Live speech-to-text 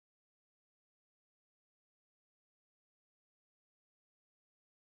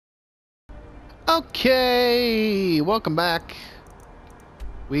Okay, welcome back.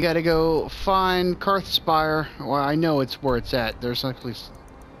 We gotta go find Karthspire. Well, I know it's where it's at. There's actually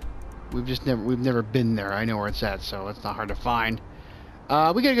we've never been there. I know where it's at, so it's not hard to find.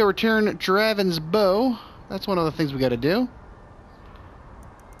 We gotta go return Draven's bow. That's one of the things we gotta do.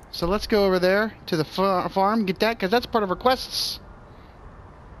 So let's go over there to the farm, get that, because that's part of our quests.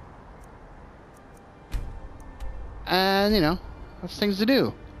 And you know, that's things to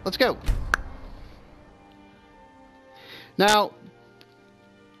do. Let's go. Now,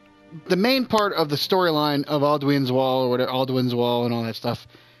 the main part of the storyline of Alduin's Wall, or whatever, Alduin's Wall and all that stuff,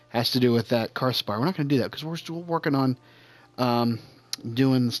 has to do with that Karthspire. We're not going to do that because we're still working on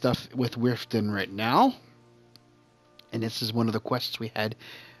doing stuff with Riften right now. And this is one of the quests we had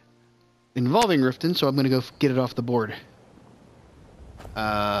involving Riften, so I'm going to go get it off the board.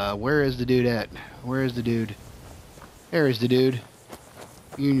 Where is the dude at? Where is the dude? There is the dude.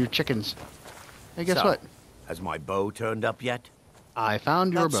 You and your chickens. Hey, guess what? Has my bow turned up yet? I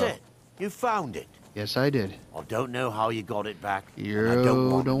found your bow. That's it. You found it. Yes, I did. I don't know how you got it back.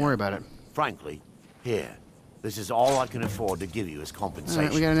 Don't worry about it. Frankly, here. This is all I can afford to give you as compensation. All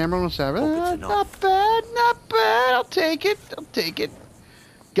right, we got an emerald and a sapphire. Not Not bad, not bad. I'll take it. I'll take it.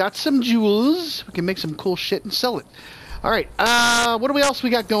 Got some jewels. We can make some cool shit and sell it. All right. What else we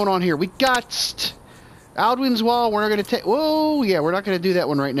got going on here? We got Alduin's Wall. We're not going to take. Whoa, yeah, we're not going to do that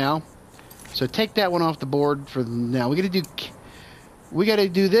one right now. So take that one off the board for now. We gotta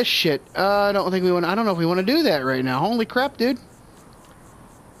do this shit. I don't know if we want to do that right now. Holy crap, dude.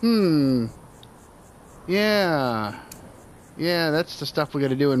 Yeah, that's the stuff we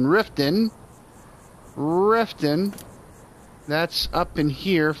gotta do in Riften. That's up in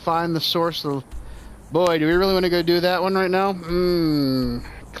here. Find the source of. Boy, do we really want to go do that one right now?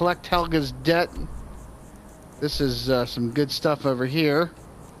 Collect Helga's debt. This is some good stuff over here.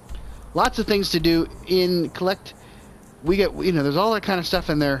 Lots of things to do in collect. We get, there's all that kind of stuff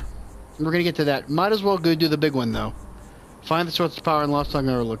in there. We're going to get to that. Might as well go do the big one, though. Find the source of power and Lost Tongue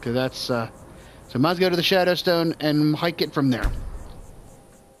Overlook. That's, so might as well go to the Shadow Stone and hike it from there.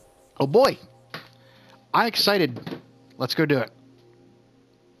 Oh, boy. I'm excited. Let's go do it.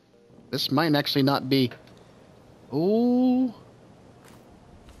 This might actually not be... Oh.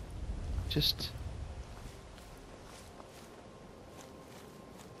 Just...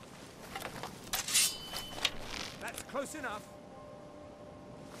 Close enough.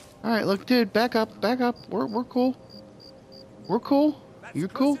 All right, look, dude, back up. We're cool. We're cool. You're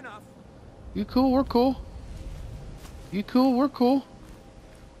cool. You cool? We're cool. You cool? We're cool.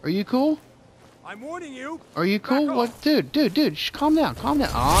 Are you cool? I'm warning you. Are you cool? What, dude? Shh, calm down. All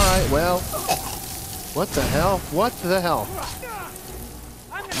right. Well, what the hell? What the hell?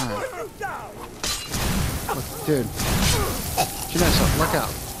 I'm gonna put you down. Look, dude. Janessa, look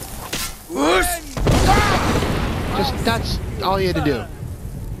out. That's all you had to do.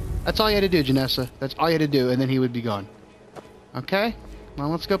 That's all you had to do, Janessa. That's all you had to do, and then he would be gone. Okay? Well,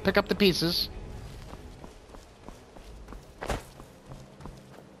 let's go pick up the pieces.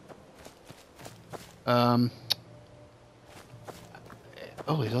 Oh,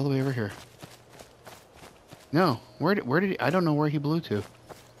 he's all the way over here. No. Where did he... I don't know where he blew to.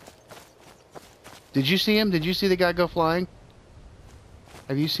 Did you see him? Did you see the guy go flying?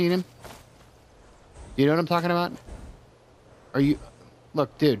 Have you seen him? You know what I'm talking about? Are you...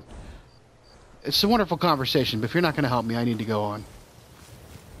 Look, dude. It's a wonderful conversation, but if you're not going to help me, I need to go on.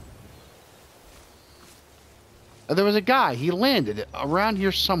 There was a guy. He landed around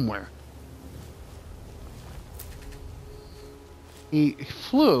here somewhere. He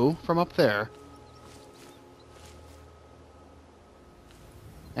flew from up there.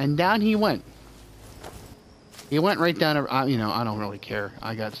 And down he went. He went right down... I don't really care.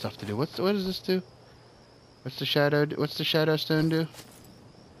 I got stuff to do. What does this do? What's the Shadow Stone do?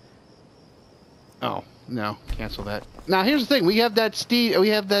 Oh, no. Cancel that. Now, here's the thing. We have that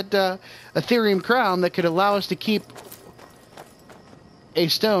Ethereum crown that could allow us to keep a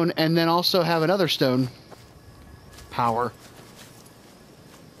stone and then also have another stone power.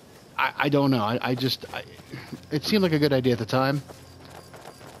 I don't know. It seemed like a good idea at the time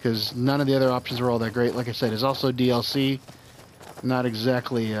because none of the other options were all that great. Like I said, it's also DLC. Not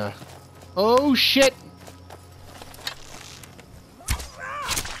exactly... Oh, shit!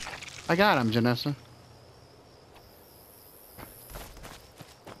 I got him, Janessa.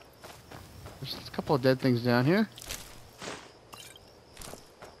 There's a couple of dead things down here.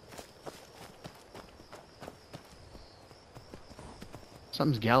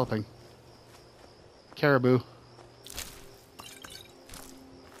 Something's galloping. Caribou.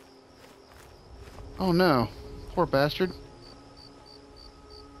 Oh no. Poor bastard.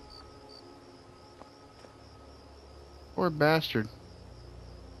 Poor bastard.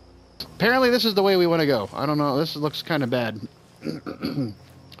 Apparently this is the way we want to go. I don't know. This looks kind of bad.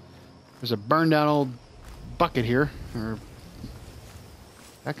 There's a burned down old bucket here.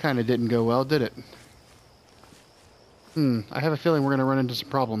 That kind of didn't go well, did it? I have a feeling we're going to run into some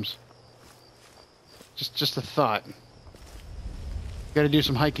problems. Just a thought. Got to do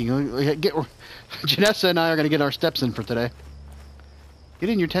some hiking. Janessa and I are going to get our steps in for today. Get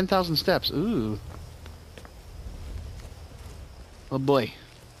in your 10,000 steps. Ooh. Oh boy.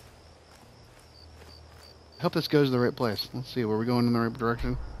 I hope this goes to the right place. Let's see, were we going in the right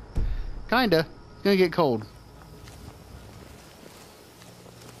direction? Kinda. It's gonna get cold.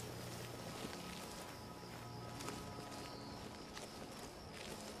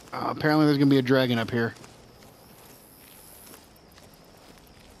 Apparently there's gonna be a dragon up here.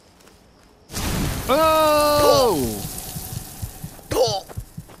 Oh! Oh.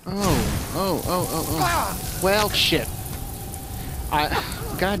 Well, shit.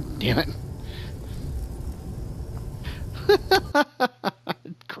 God damn it.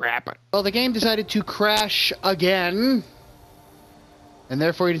 Crap. Well, the game decided to crash again. And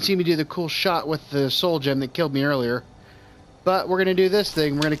therefore you didn't see me do the cool shot with the soul gem that killed me earlier. But we're going to do this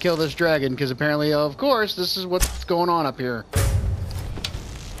thing. We're going to kill this dragon because apparently, of course, this is what's going on up here.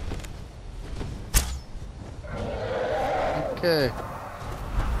 Okay.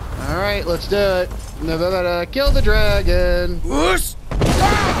 Alright, let's do it. Kill the dragon. Whoosh!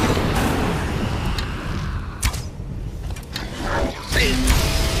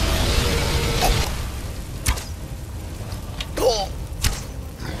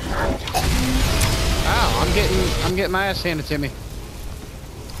 Wow, I'm getting my ass handed to me.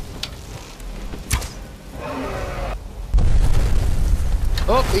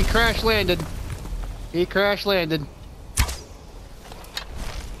 Oh, he crash landed. He crash landed.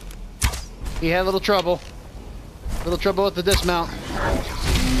 He had a little trouble. Little trouble with the dismount.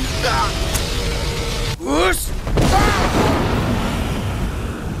 Whoosh!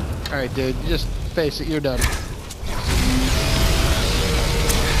 Alright, dude, just face it, you're done.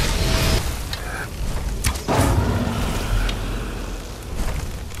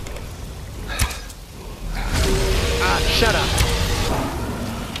 Shut up.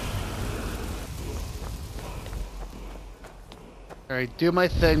 Alright, do my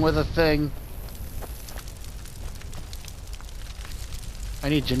thing with a thing. I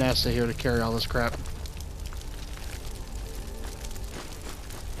need Janessa here to carry all this crap.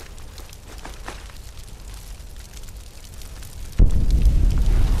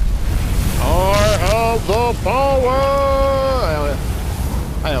 I have the power!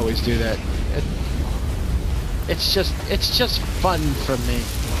 I always do that. It's just fun for me.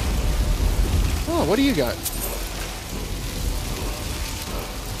 Oh, what do you got?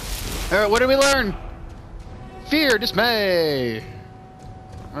 Alright, what did we learn? Fear, dismay!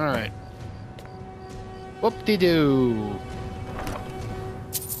 Alright. Whoop-de-doo.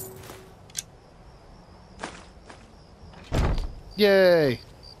 Yay!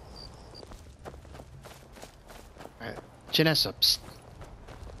 Alright, Janessa, psst.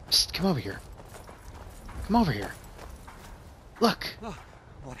 Psst, come over here. Come over here. Look! Oh,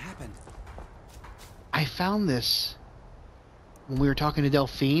 what happened? I found this when we were talking to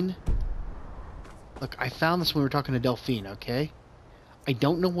Delphine. Look, I found this when we were talking to Delphine, okay? I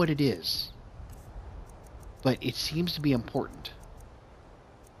don't know what it is, but it seems to be important.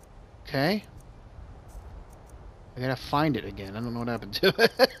 Okay? I gotta find it again. I don't know what happened to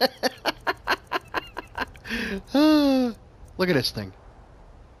it. Look at this thing.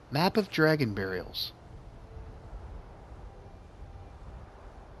 Map of dragon burials.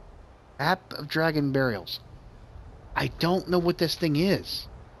 Map of dragon burials. I don't know what this thing is,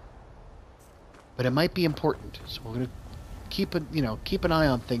 but it might be important. So we're gonna keep an eye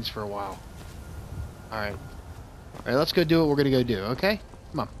on things for a while. All right, let's go do what we're gonna go do. Okay,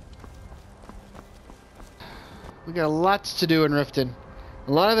 come on. We got lots to do in Riften.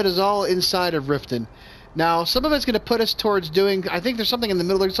 A lot of it is all inside of Riften. Now, some of it's gonna put us towards doing. I think there's something in the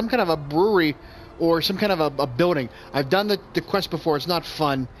middle. There's some kind of a brewery or some kind of a building. I've done the quest before. It's not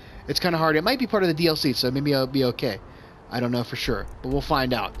fun. It's kind of hard. It might be part of the DLC, so maybe I'll be okay. I don't know for sure, but we'll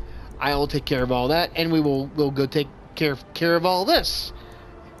find out. I will take care of all that, and we'll go take care of all this.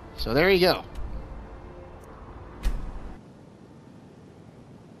 So there you go.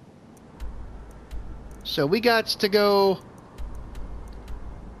 So we got to go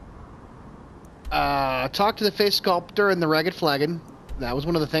talk to the face sculptor and the ragged flagon. That was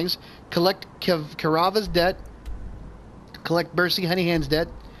one of the things. Collect Karava's debt. Collect Bercy Honeyhand's debt.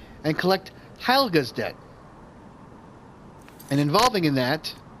 And collect Helga's debt. And involving in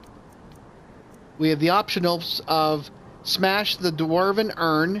that, we have the optionals of smash the dwarven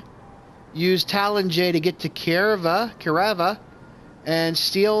urn, use Talon J to get to Kirava, and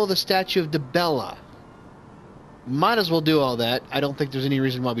steal the statue of Debella. Might as well do all that. I don't think there's any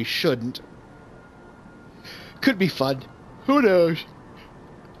reason why we shouldn't. Could be fun. Who knows?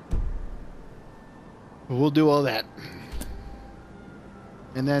 We'll do all that.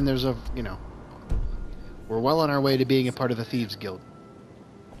 And then there's a, you know, we're well on our way to being a part of the Thieves Guild.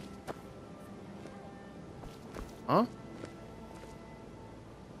 Huh?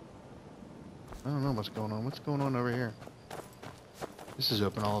 I don't know what's going on. What's going on over here? This is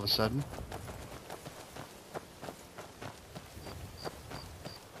open all of a sudden.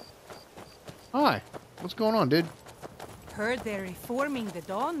 Hi. What's going on, dude? Heard they're reforming the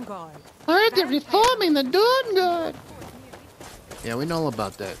Dawn Guard. I heard they're reforming the Dawn Guard. Yeah, we know all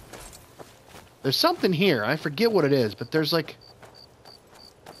about that. There's something here. I forget what it is, but there's like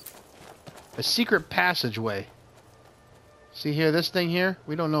a secret passageway. See here, this thing here?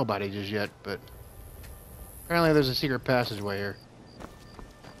 We don't know about it just yet, but apparently there's a secret passageway here.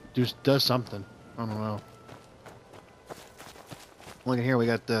 Does something. I don't know. Look at here, we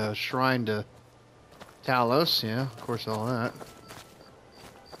got the shrine to Talos. Yeah, of course, all that.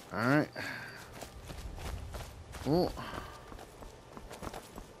 Alright. Cool.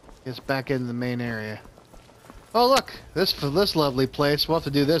 Gets back into the main area. Oh, look! This lovely place. We'll have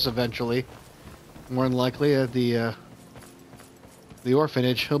to do this eventually. More than likely at the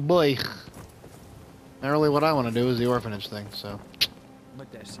orphanage. Oh boy. Not really what I want to do is the orphanage thing, so.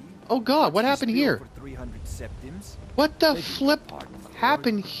 Oh god, what happened here? What the flip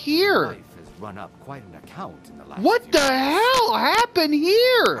happened here? Run up quite an account in the last What the hell happened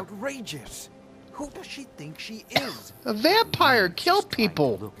here? Outrageous! Who does she think she is? A vampire killed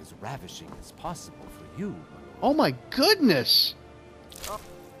people. Look as ravishing as possible for you. Oh my goodness.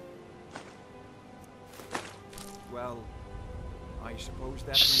 Well, I suppose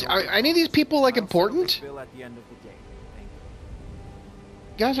that's Are any of these people like important? bill at the end of the day. Thank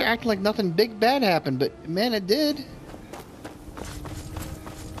you. You guys are acting like nothing big bad happened, but man, it did.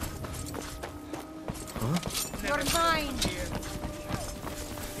 You're mine.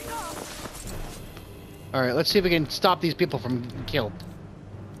 Alright, let's see if we can stop these people from getting killed.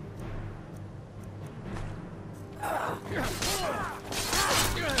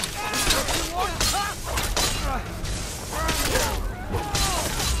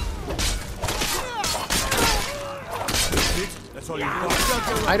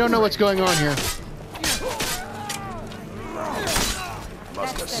 I don't know what's going on here.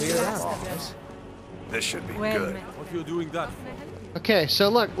 This should be Well good. met. What you doing that for? Okay, so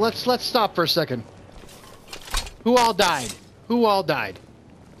look, let's stop for a second. Who all died? Who all died?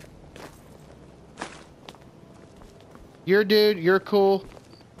 Your dude, you're cool.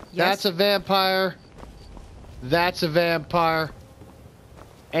 That's a vampire. That's a vampire.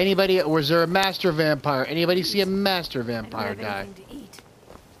 Anybody, was there a master vampire? Anybody see a master vampire die? To eat.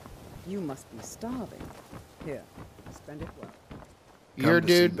 You must be starving. Here, spend it well. Your Come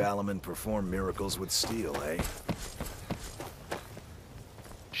to see dude, Balliman perform miracles with steel, eh?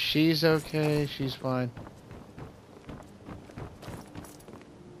 she's okay. She's fine.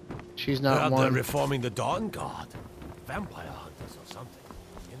 She's not They're one. reforming the Dawn Guard. Vampire hunters or something.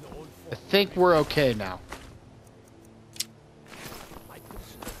 In the old I think we're okay now.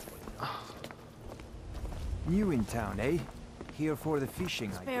 New in town, eh? Here for the fishing,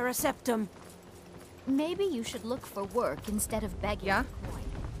 I guess. Spare a septum. Maybe you should look for work instead of begging Yeah? for coin.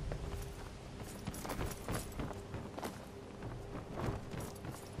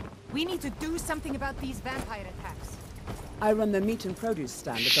 We need to do something about these vampire attacks. I run the meat and produce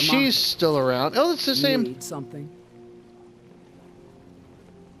stand at the market. She's still around. Oh, it's the same. Need something?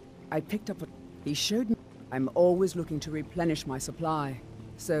 I picked up a... He showed me... I'm always looking to replenish my supply.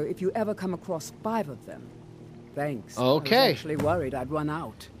 So if you ever come across 5 of them, thanks. Okay. I was actually worried I'd run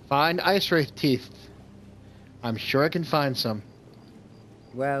out. Find ice wraith teeth. I'm sure I can find some.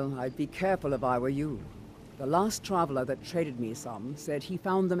 Well, I'd be careful if I were you. The last traveler that traded me some said he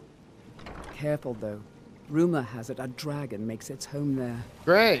found them... Careful, though. Rumor has it a dragon makes its home there.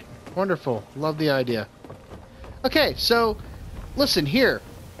 Great. Wonderful. Love the idea. Okay, so listen here.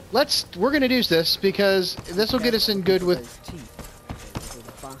 We're gonna do this because this will get us in good with Those teeth. Those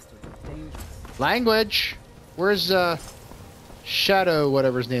little bastards are dangerous. language. Where's Shadow,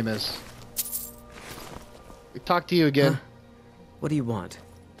 whatever his name is? We talk to you again. Huh? What do you want?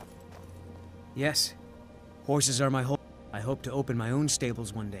 Yes. Horses are my whole... I hope to open my own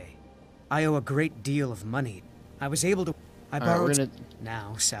stables one day. I owe a great deal of money. I was able to... I All right, borrowed... we're gonna...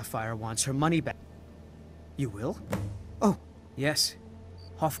 Now Sapphire wants her money back. You will? Oh, yes.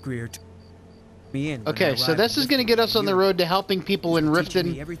 Hofgreer... Me in. Okay, so this is going to get us on the road to helping people in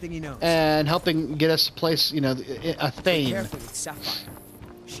Riften Everything he knows. and helping get us a place, you know, a thing. Careful with Sapphire.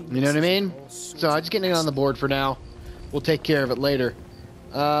 She You know what I mean? So I'm just getting it on the board for now. We'll take care of it later.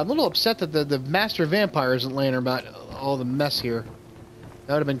 I'm a little upset that the Master Vampire isn't laying about all the mess here.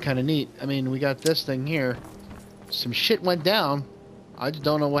 That would have been kind of neat. I mean, we got this thing here. Some shit went down. I just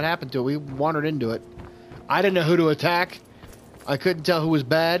don't know what happened to it. We wandered into it. I didn't know who to attack. I couldn't tell who was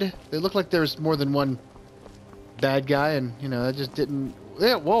bad. It looked like there was more than one bad guy, and, you know, I just didn't...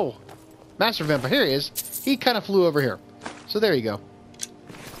 Yeah, whoa. Master Vampire, here he is. He kind of flew over here. So there you go.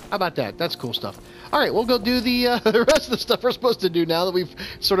 How about that? That's cool stuff. All right, we'll go do the the rest of the stuff we're supposed to do now that we've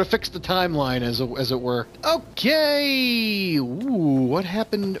sort of fixed the timeline, as it were. Okay. Ooh, what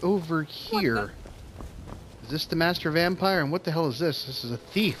happened over here? Is this the Master Vampire? And what the hell is this? This is a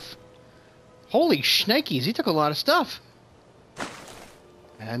thief. Holy shnikes, he took a lot of stuff.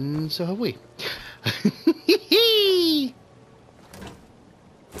 And so have we.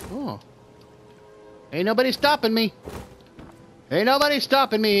 Oh. Ain't nobody stopping me. Ain't nobody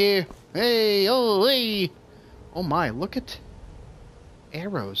stopping me here. Hey, oh, hey. Oh my, look at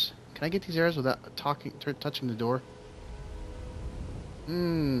arrows. Can I get these arrows without touching the door?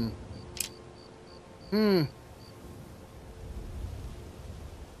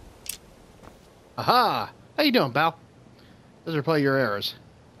 Aha! How you doing, pal? Those are probably your arrows.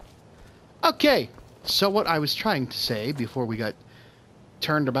 Okay, so what I was trying to say before we got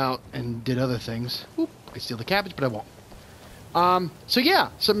turned about and did other things. Oop, I steal the cabbage, but I won't. So yeah,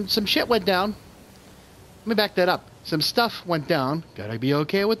 some shit went down. Let me back that up. Some stuff went down. Gotta be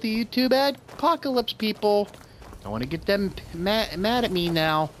okay with the YouTube apocalypse, people. Don't want to get them mad at me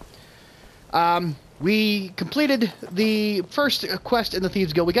now. We completed the first quest in the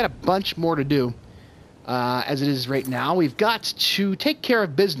Thieves Guild. We got a bunch more to do. As it is right now, we've got to take care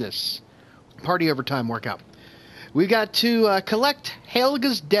of business. Party overtime workout. We got to collect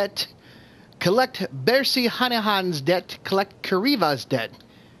Helga's debt, collect Bersi Hanahan's debt, collect Kariva's debt,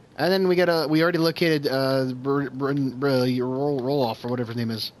 and then we already located Roloff or whatever his name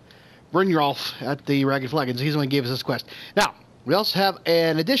is, Brynjolf at the Ragged Flagon. So he's the one who gave us this quest. Now we also have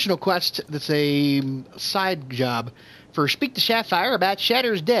an additional quest that's a side job for Speak to Sapphire about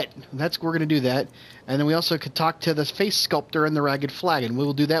Shatter's debt. We're going to do that. And then we also could talk to the face sculptor in the Ragged Flagon. We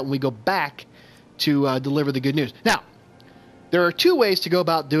will do that when we go back to deliver the good news. Now, there are two ways to go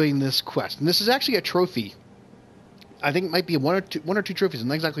about doing this quest. And this is actually a trophy. I think it might be one or two trophies. I'm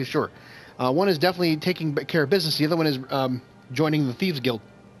not exactly sure. One is definitely taking care of business. The other one is joining the Thieves Guild.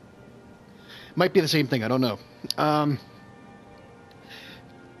 Might be the same thing. I don't know.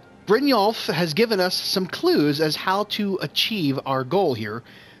 Brynjolf has given us some clues as how to achieve our goal here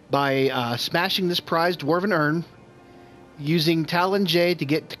by smashing this prized dwarven urn, using Talon J to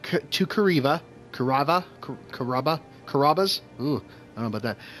get to Karabas. Ooh, I don't know about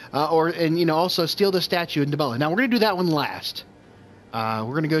that. And also steal the statue in Debella. Now we're going to do that one last. We're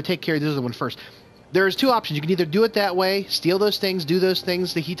going to go take care of this other one first. There's two options. You can either do it that way, steal those things, do those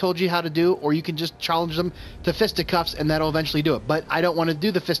things that he told you how to do, or you can just challenge them to fisticuffs, and that'll eventually do it. But I don't want to do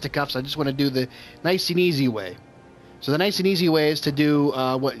the fisticuffs. I just want to do the nice and easy way. So the nice and easy way is to do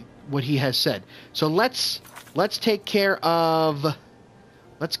what he has said. So let's take care of.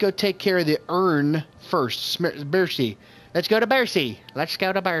 Let's go take care of the urn first. Bersi. Let's go to Bersi. Let's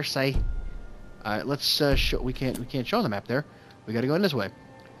go to Bersi. All right. Let's show. We can't show the map there. We got to go in this way.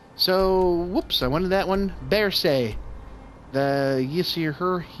 So, whoops, I wanted that one. Bersi. You see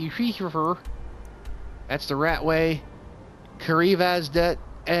her. That's the rat way. Karivaz det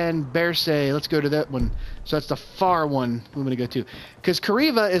and Bersi. Let's go to that one. So that's the far one I'm going to go to. Because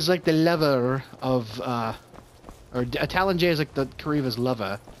Kariva is like the lover of, or Talon J is like the Kariva's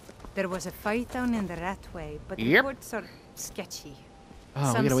lover. There was a fight down in the rat way, but the Yep. reports are sketchy.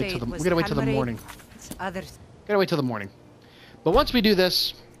 Oh, Some we say it gotta was wait till the Hammerade, morning. Others. Gotta wait till the morning. But once we do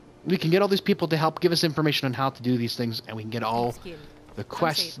this, we can get all these people to help give us information on how to do these things, and we can get all Thieves Guild. the Some say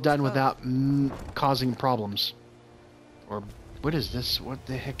quests it was done both. without causing problems. Or, what is this? What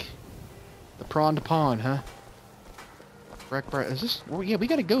the heck? The prawn to pawn, huh? Is this? Well, yeah, we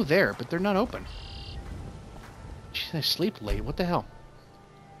gotta go there, but they're not open. Jeez, I sleep late. What the hell?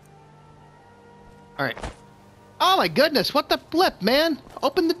 Alright. Oh my goodness, what the flip, man?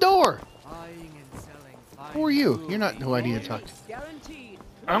 Open the door! Who are you? You're not who I need to talk to.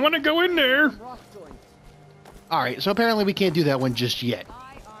 I want to go in there! Alright, so apparently we can't do that one just yet.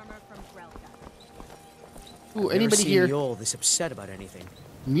 Ooh, anybody here? Mule this upset about anything.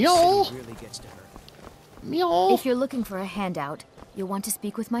 Mule? Really gets to her. Mule? If you're looking for a handout, you'll want to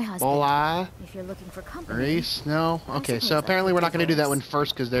speak with my husband. Hola? If you're looking for company, Reese? No? Okay, so apparently we're not going to do that one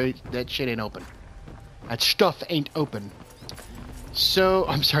first because that shit ain't open. That stuff ain't open. So,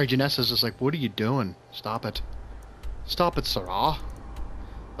 I'm sorry, Janessa's just like, what are you doing? Stop it. Stop it, Sarah.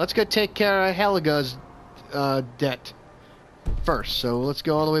 Let's go take care of Helga's debt first. So let's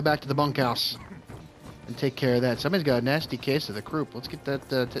go all the way back to the bunkhouse and take care of that. Somebody's got a nasty case of the croup. Let's get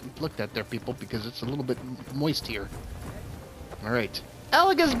that looked at there, people, because it's a little bit moist here. All right.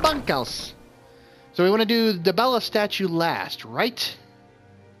 Helga's bunkhouse. So we want to do the Bella statue last, right?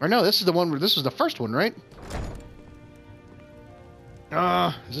 Or no, this is the one where this was the first one, right?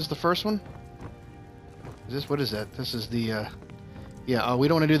 Is this the first one? Is this, what is that? This is the, yeah, we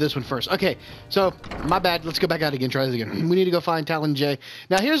don't want to do this one first. Okay, so, my bad. Let's go back out again, try this again. We need to go find Talon J.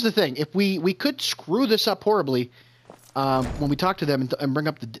 Now, here's the thing. If we could screw this up horribly, when we talk to them and bring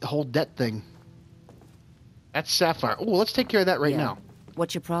up the whole debt thing. That's Sapphire. Oh, let's take care of that right now.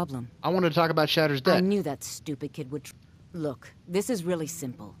 What's your problem? I wanted to talk about Shatter's debt. I knew that stupid kid would... Look, this is really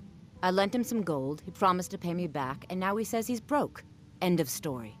simple. I lent him some gold, he promised to pay me back, and now he says he's broke. End of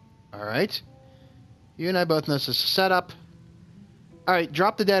story. Alright. You and I both know this is set up. Alright,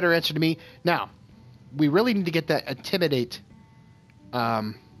 drop the debt or answer to me. Now, we really need to get that Intimidate.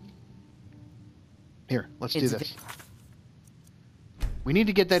 Here, let's do this. We need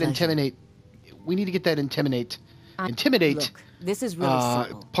to get that Intimidate. We need to get that Intimidate. Look, this is really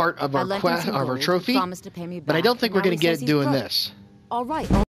simple. Part of our quest, of our trophy. But I don't think we're going to get it doing this. All right.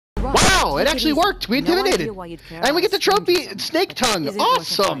 Wow, it actually worked. We intimidated. And we get the trophy Snake Tongue.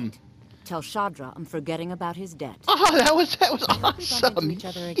 Awesome. Tell Shadra I'm forgetting about his debt. Oh, that was awesome. Each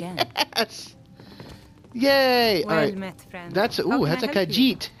other again. Yes. Yay. Well All right. met, friend. That's that's a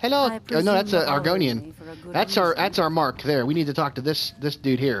Khajiit. Hello. Oh, no, that's an Argonian. That's our mark there. We need to talk to this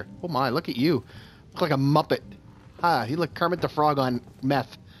dude here. Oh my, look at you. Look like a Muppet. Ah, you look Kermit the Frog on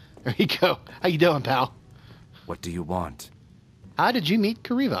meth. There you go. How you doing, pal? What do you want? How did you meet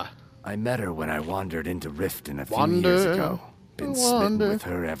Kariva? I met her when I wandered into Riften a few years ago. Been smitten with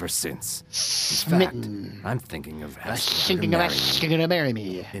her ever since. Smitten. In fact, I'm thinking of asking her to marry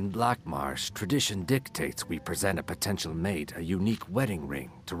me. In Black Marsh, tradition dictates we present a potential mate a unique wedding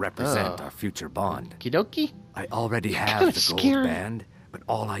ring to represent our future bond. Kidoki? I already have the gold band, but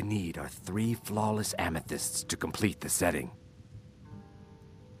all I need are 3 flawless amethysts to complete the setting.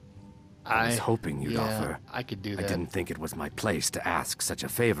 I was hoping you'd offer. I could do that. I didn't think it was my place to ask such a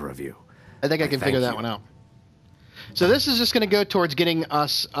favor of you. I think I can figure that one out. So this is just going to go towards getting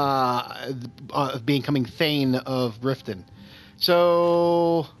us becoming Thane of Riften.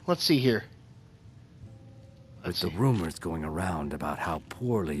 So let's see here. With the rumors going around about how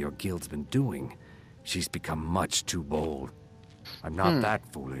poorly your guild's been doing, she's become much too bold. I'm not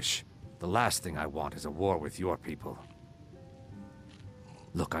that foolish. The last thing I want is a war with your people.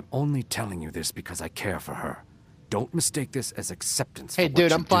 Look, I'm only telling you this because I care for her. Don't mistake this as acceptance. Hey,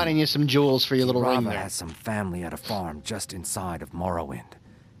 dude, I'm finding you some jewels for your little ring there. Has some family at a farm just inside of Morrowind.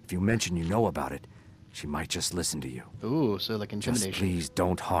 If you mention you know about it, she might just listen to you. Ooh, so like intimidation. Just please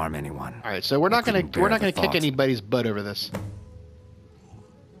don't harm anyone. All right, so we're not gonna kick anybody's butt over this.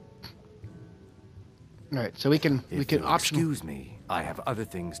 All right, so we can Excuse me, I have other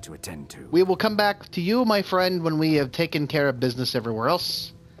things to attend to. We will come back to you, my friend, when we have taken care of business everywhere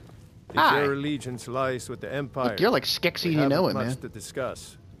else. If your allegiance lies with the Empire, look, you're like Skexy and you know it, man. Much to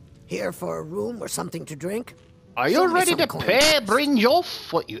discuss. Here for a room or something to drink? Are you ready to pay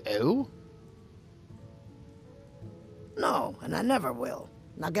Brynjolf what you owe? No, and I never will.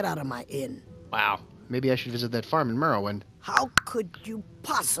 Now get out of my inn. Wow, maybe I should visit that farm in Morrowind. How could you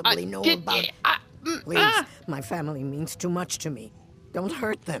possibly know about... Please, my family means too much to me. Don't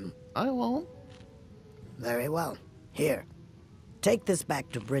hurt them. I won't. Very well. Here. Take this back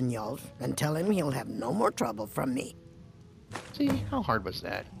to Brynjolf and tell him he'll have no more trouble from me. See, how hard was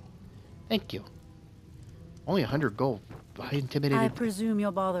that? Thank you. Only 100 gold. I intimidated... I presume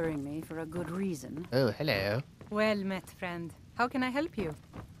you're bothering me for a good reason. Oh, hello. Well met, friend. How can I help you?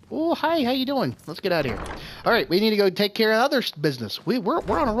 Oh, hi, how you doing? Let's get out of here. All right, we need to go take care of other business. We're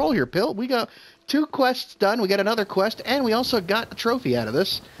on a roll here, Pill. We got 2 quests done. We got another quest, and we also got a trophy out of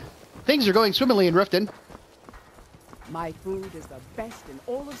this. Things are going swimmingly in Riften. My food is the best in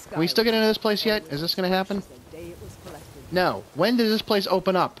all of Skyrim. Can we still get into this place yet? Is this going to happen? No. When does this place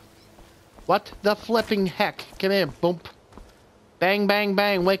open up? What the flipping heck? Come here, boom. Bang, bang,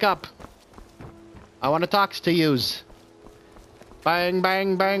 bang, wake up. I want to talk to yous. Bang,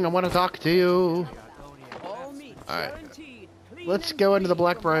 bang, bang, I want to talk to you. Alright. Let's go into the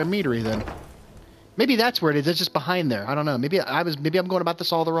Blackbriar Meadery then. Maybe that's where it is. It's just behind there. I don't know. Maybe I'm going about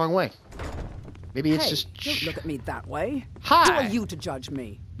this all the wrong way. Maybe it's just... Don't look at me that way. Hi! Who are you to judge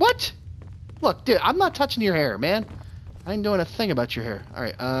me? What? Look, dude, I'm not touching your hair, man. I ain't doing a thing about your hair.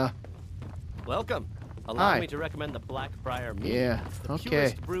 Alright, Welcome. Allow Hi. me to recommend the Blackbriar Mead. Yeah, The okay.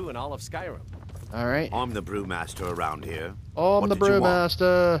 purest brew in all of Skyrim. All right. I'm the brewmaster around here. I'm What the did you want?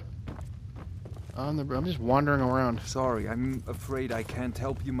 brewmaster. I'm just wandering around. Sorry, I'm afraid I can't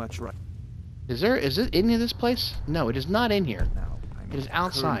help you much right Is it in this place? No, it is not in here. now. I'm It is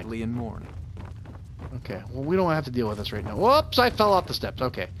outside. currently in mourning. Okay, well, we don't have to deal with this right now. Whoops, I fell off the steps.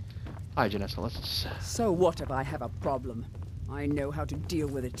 Okay. Hi, Janessa. Let's... So what if I have a problem? I know how to deal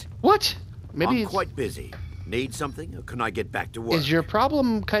with it. What? Maybe I'm it's... quite busy. Need something, or can I get back to work? Is your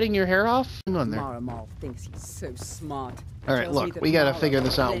problem cutting your hair off? Hang on there. Maramal thinks he's so smart. All right, Tells me look, that we gotta Mara figure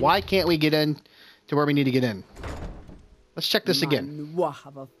this out. then- Why can't we get in to where we need to get in? Let's check this My again. Nwah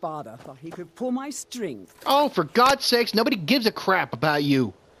of a father thought he could pull my strings. Oh, for God's sakes, nobody gives a crap about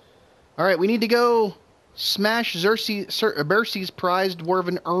you. All right, we need to go smash Bercy's prized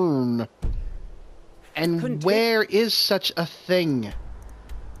dwarven urn. And where is such a thing?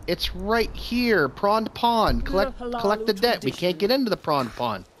 It's right here, Prawn Pond. Collect the debt. We can't get into the Prawn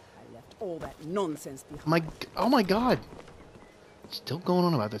Pond. I left all that nonsense behind. Oh my God. Still going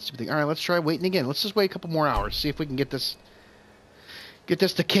on about that stupid thing. All right, let's try waiting again. Let's just wait a couple more hours. See if we can get this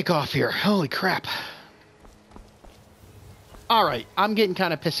to kick off here. Holy crap. All right, I'm getting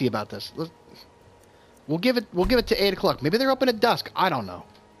kind of pissy about this. We'll give it to 8 o'clock. Maybe they're open at dusk. I don't know.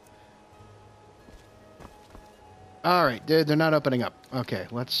 All right, they're not opening up. Okay,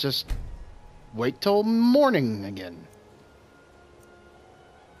 let's just wait till morning again.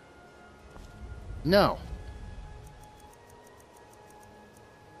 No.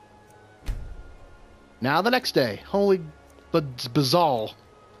 Now the next day. Holy bazaal.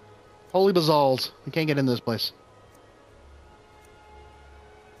 Holy bazaals. We can't get into this place.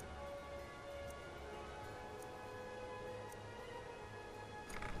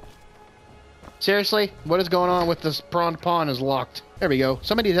 Seriously? What is going on with this prawn pond is locked? There we go.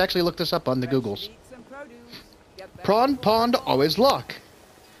 Somebody's actually looked this up on the Googles. Prawn pond always locked.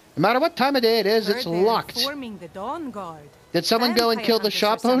 No matter what time of day it is, it's locked. Forming the Dawn Guard. Did someone go and kill the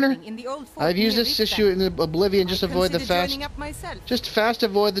shop owner? I've used this issue in Oblivion just avoid the fast. Just fast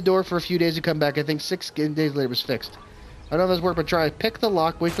avoid the door for a few days to come back. I think 6 days later it was fixed. I don't know if this worked, but try. Pick the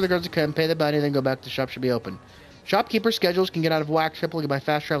lock, wait for the guards to come, pay the bounty, then go back. The shop should be open. Shopkeeper schedules can get out of whack simply by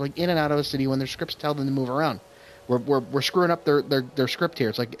fast traveling in and out of the city when their scripts tell them to move around. We're screwing up their script here.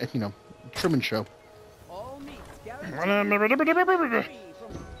 It's like, you know, Truman Show.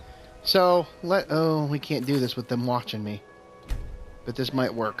 So we can't do this with them watching me, but this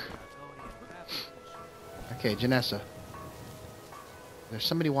might work. Okay, Janessa. There's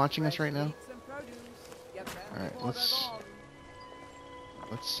somebody watching us right now. All right, let's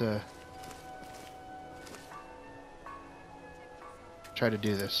try to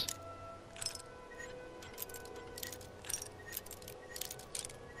do this.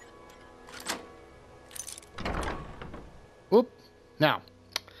 Whoop! Now,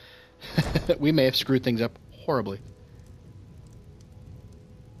 we may have screwed things up horribly.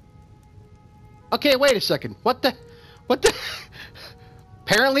 Okay, wait a second. What the?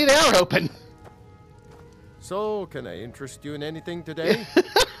 Apparently they are open. So, can I interest you in anything today?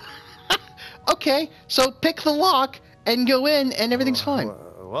 Okay, so pick the lock and go in and everything's fine.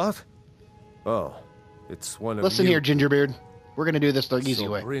 What? Oh, it's one of Listen you. here, Gingerbeard. We're gonna do this the easy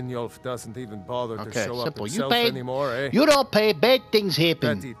way. Brynjolf doesn't even bother to Okay, show simple. up You himself pay. anymore, eh? You don't pay. Bad things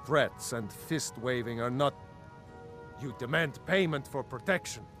happen. Petty threats and fist-waving are not... You demand payment for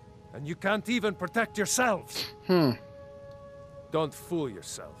protection, and you can't even protect yourselves. Don't fool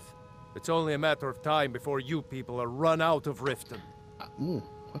yourself. It's only a matter of time before you people are run out of Riften. Ooh,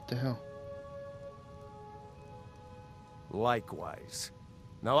 what the hell? Likewise.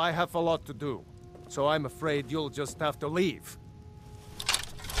 Now I have a lot to do, so I'm afraid you'll just have to leave.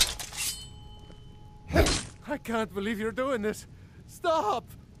 I can't believe you're doing this. Stop!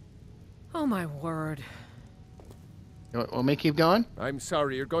 Oh my word. You want me to keep going? I'm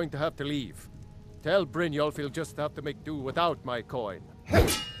sorry, you're going to have to leave. Tell Brynjolf he'll just have to make do without my coin.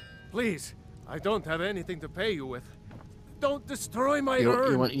 Please, I don't have anything to pay you with. Don't destroy my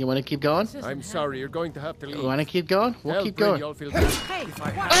urn. You want to keep going? I'm sorry, you're going to have to leave. You want to keep going? We'll keep going. Brynjolf he'll just... If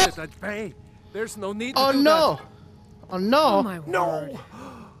I had it, I'd pay. There's no need to Oh do no! that. Oh no! Oh my word.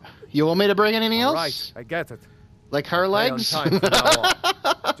 You want me to bring anything else? Right, I get it. Like her legs? Pay on time from now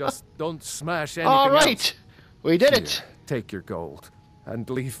on. Just don't smash anything All right, else. we did Here, it. Take your gold and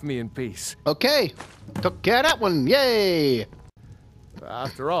leave me in peace. Okay, took care of that one. Yay!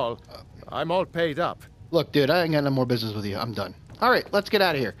 After all, I'm all paid up. Look, dude, I ain't got no more business with you. I'm done. All right, let's get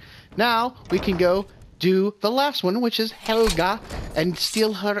out of here. Now we can go do the last one, which is Helga, and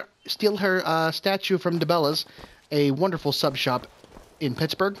steal her statue from DeBella's, a wonderful sub shop in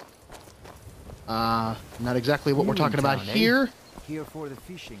Pittsburgh. Not exactly what we're talking about town, eh? here. Here for the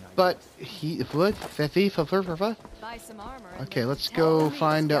fishing. But he what? Buy some armor. Okay, let's go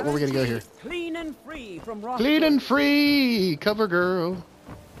find out where we're gonna go here. Clean and free from rock. Clean and free, cover girl.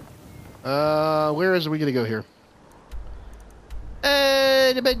 Where is we gonna go here?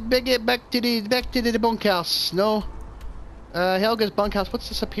 Back to the bunkhouse. No. Helga's bunkhouse. What's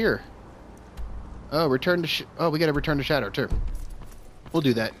this up here? Oh, return to. Oh, we gotta return to Shatter too. We'll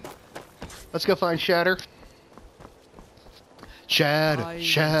do that. Let's go find Shatter. Shatter.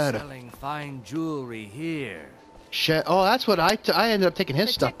 Selling fine jewelry here. Oh, that's what I ended up taking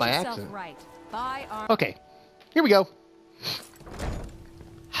his stuff by accident. Right. Buy armor. Okay, here we go.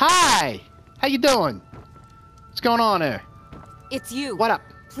 Hi, how you doing? What's going on there? It's you. What up?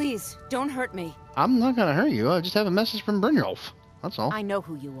 Please, don't hurt me. I'm not gonna hurt you. I just have a message from Brynjolf. That's all. I know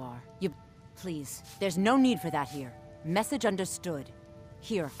who you are. Please, there's no need for that here. Message understood.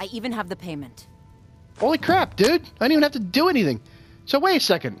 Here, I even have the payment. Holy crap, dude! I didn't even have to do anything. So wait a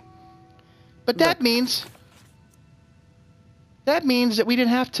second. But that means that we didn't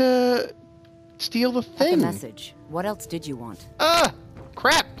have to steal the thing. The message. What else did you want?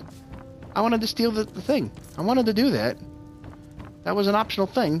 Crap! I wanted to steal the thing. I wanted to do that. That was an optional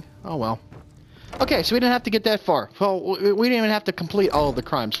thing. Oh well. Okay, so we didn't have to get that far. Well, we didn't even have to complete all of the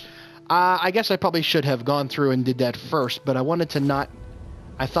crimes. I guess I probably should have gone through and did that first, but I wanted to not.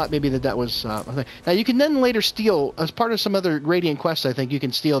 I thought maybe that was a thing. Now you can then later steal, as part of some other Radiant quests, I think you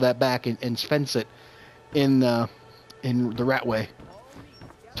can steal that back and fence it in the Ratway,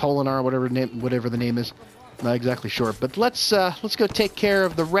 Tolinar, whatever the name is. Not exactly sure, but let's go take care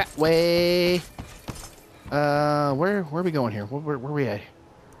of the Ratway. Where are we going here? Where are we at?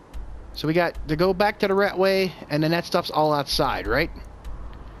 So we got to go back to the Ratway, and then that stuff's all outside, right?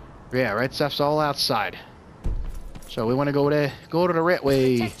 Yeah, right. Stuff's all outside. So we want to go to the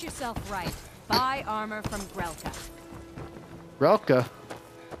Ratway. Protect yourself right. Buy armor from Grelka. Grelka?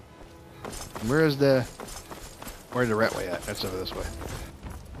 Where's the Ratway at? That's over this way.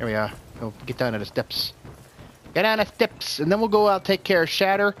 Here we are. Go get down to the steps. Get down the steps, and then we'll go out take care of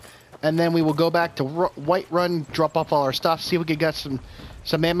Shatter, and then we will go back to Whiterun, drop off all our stuff, see if we can get some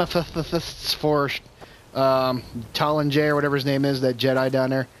amethysts for Talon or whatever his name is, that Jedi down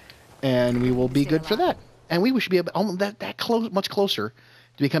there, and we will be good for that. And we should be almost that close, much closer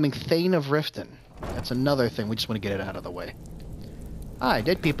to becoming Thane of Riften. That's another thing. We just want to get it out of the way. Hi,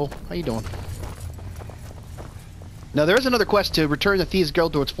 dead people. How you doing? Now there is another quest to return the Thieves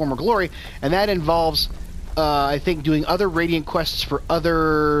Guild to its former glory, and that involves, I think, doing other Radiant quests for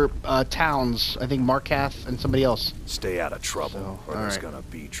other towns. I think Markath and somebody else. Stay out of trouble, or there's gonna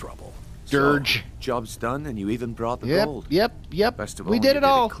be trouble. Dirge. So, job's done, and you even brought the gold. Yep. Best of we all, did it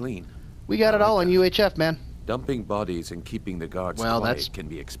all. Clean. We got it all on UHF, man. Dumping bodies and keeping the guards quiet can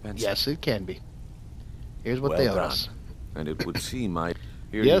be expensive. Yes, it can be. Here's what they owe us. And it would seem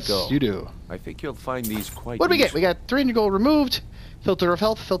Here yes, you go. You do. I think you'll find these quite What do we get? We got 300 gold removed, filter of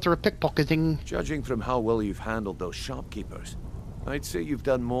health, filter of pickpocketing. Judging from how well you've handled those shopkeepers, I'd say you've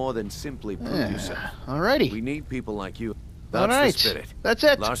done more than simply prove yourself. Alrighty. We need people like you. That's the spirit. That's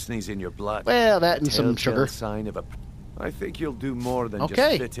it. Larceny's in your blood. Well, that and some sugar. Sign of I think you'll do more than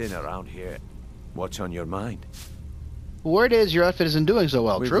just fit in around here. What's on your mind? Word is your outfit isn't doing so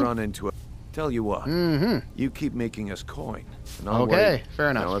well, We've true? run into a... Tell you what. You keep making us coin. And I'll okay,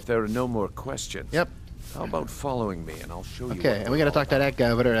 fair enough. Now, if there are no more questions... Yep. How about following me and I'll show you... Okay, and we gotta talk to that guy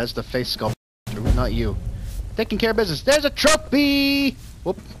over there. That's the face sculptor, not you. Taking care of business. There's a trophy!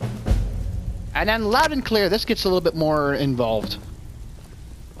 Whoop. And then loud and clear. This gets a little bit more involved.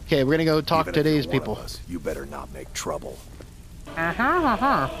 Okay, we're gonna go talk to these people. You better not make trouble.